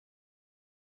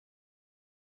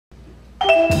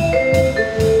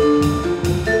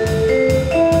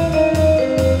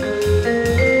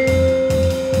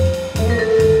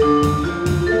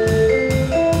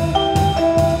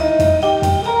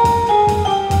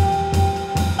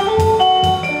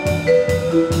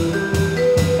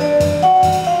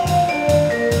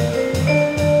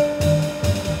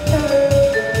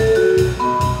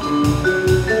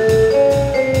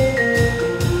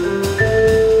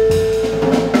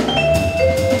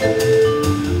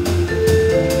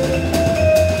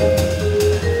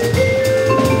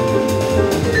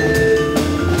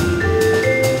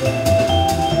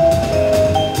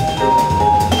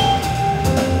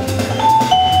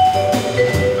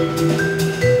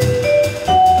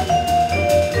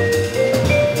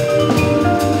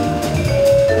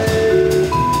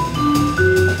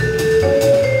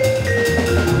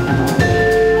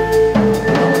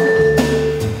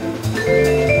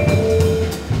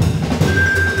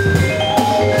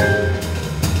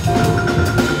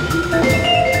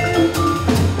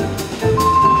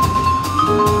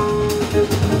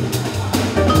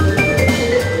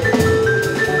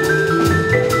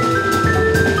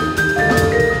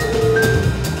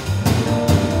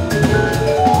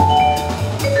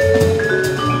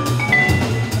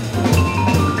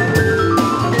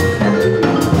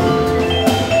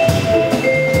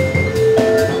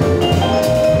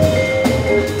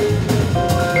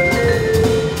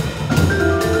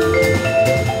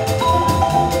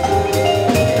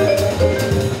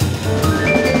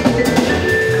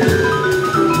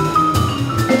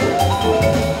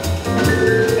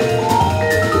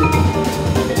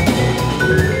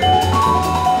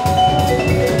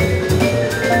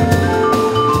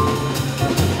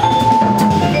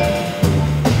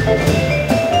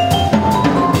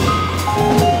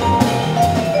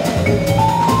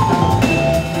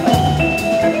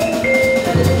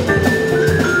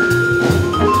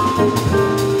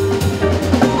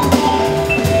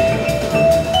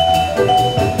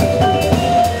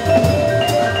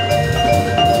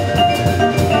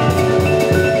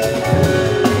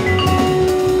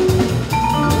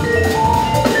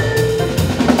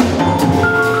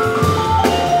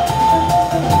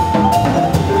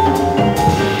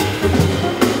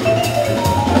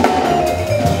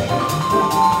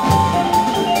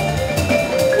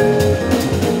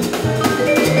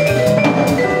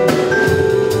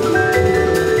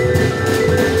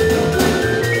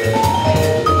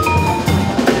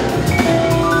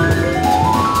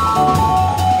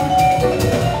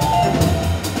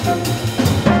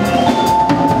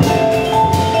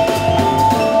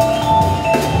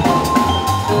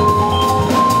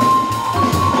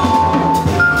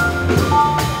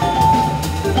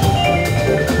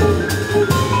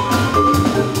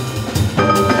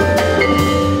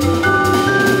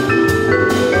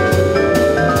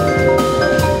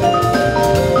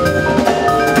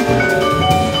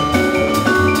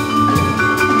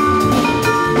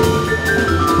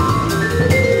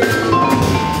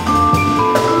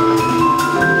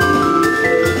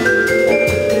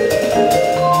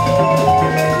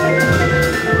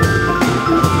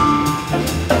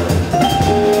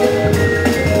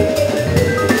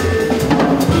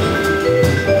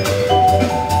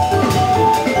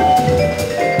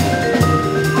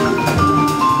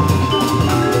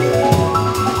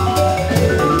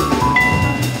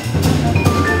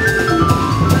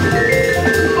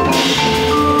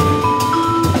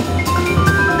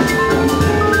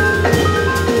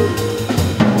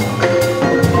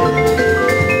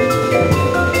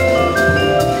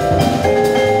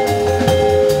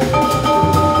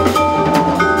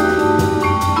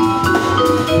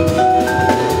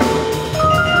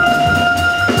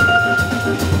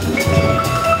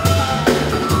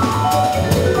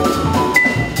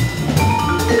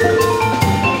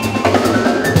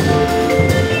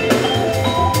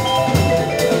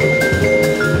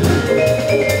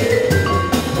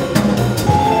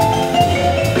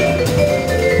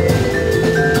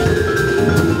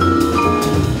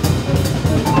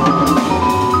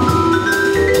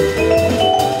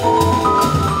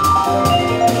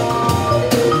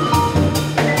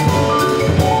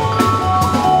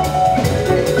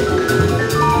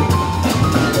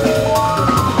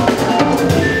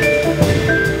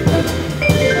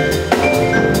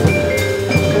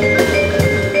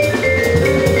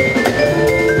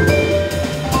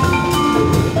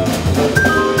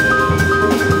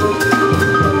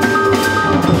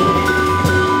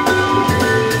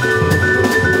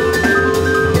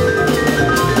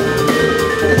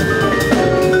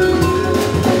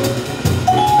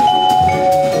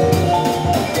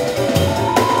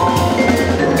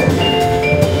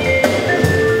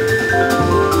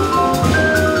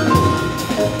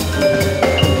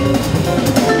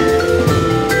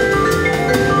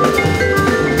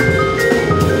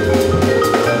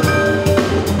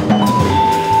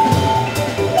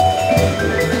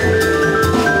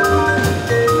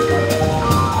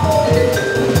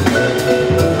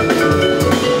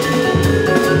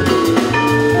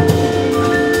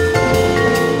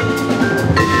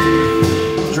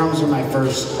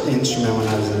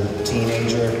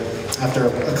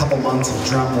some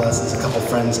drum lessons. A couple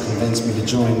friends convinced me to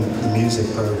join the music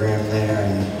program there,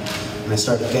 and when I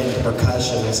started getting to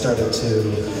percussion, I started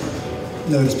to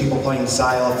notice people playing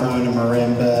xylophone and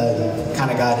marimba, and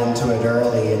kind of got into it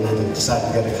early, and then decided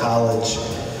to go to college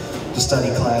to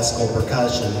study classical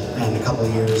percussion. And a couple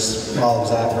of years while I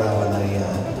was at Rowan,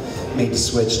 I made the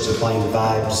switch to playing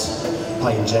vibes,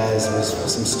 playing jazz. There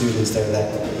was some students there that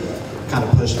kind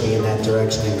of pushed me in that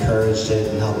direction, encouraged it,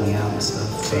 and helped me out and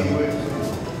stuff. So,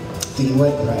 Dean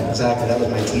Witt, right, exactly. That was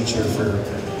my teacher for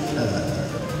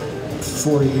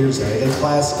 4 years there. I did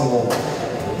classical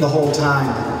the whole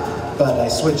time, but I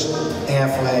switched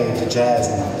halfway to jazz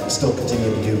and still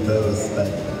continue to do both, but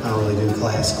I don't really do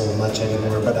classical much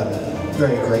anymore, but I'm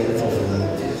very grateful for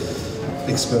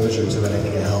the exposure to it. I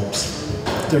think it helps.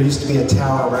 There used to be a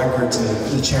Tower Records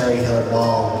in the Cherry Hill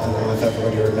Mall. I don't know if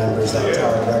everybody remembers that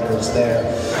Tower Records there.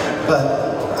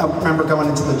 But I remember going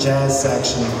into the jazz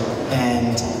section,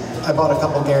 and I bought a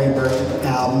couple Gary Burton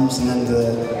albums, and then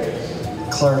the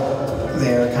clerk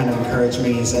there kind of encouraged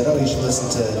me. He said, oh, you should listen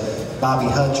to Bobby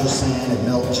Hutcherson and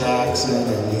Milt Jackson,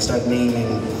 and he started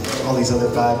naming all these other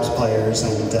vibes players.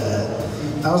 And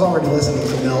I was already listening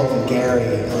to Milt and Gary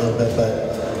a little bit, but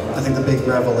I think the big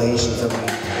revelation for me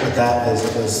with that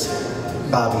visit was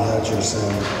Bobby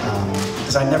Hutcherson,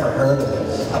 because I'd never heard of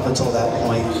him up until that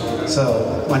point.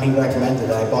 So when he recommended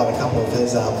it, I bought a couple of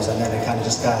his albums, and then I kind of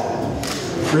just got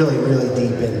really, really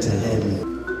deep into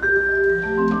him.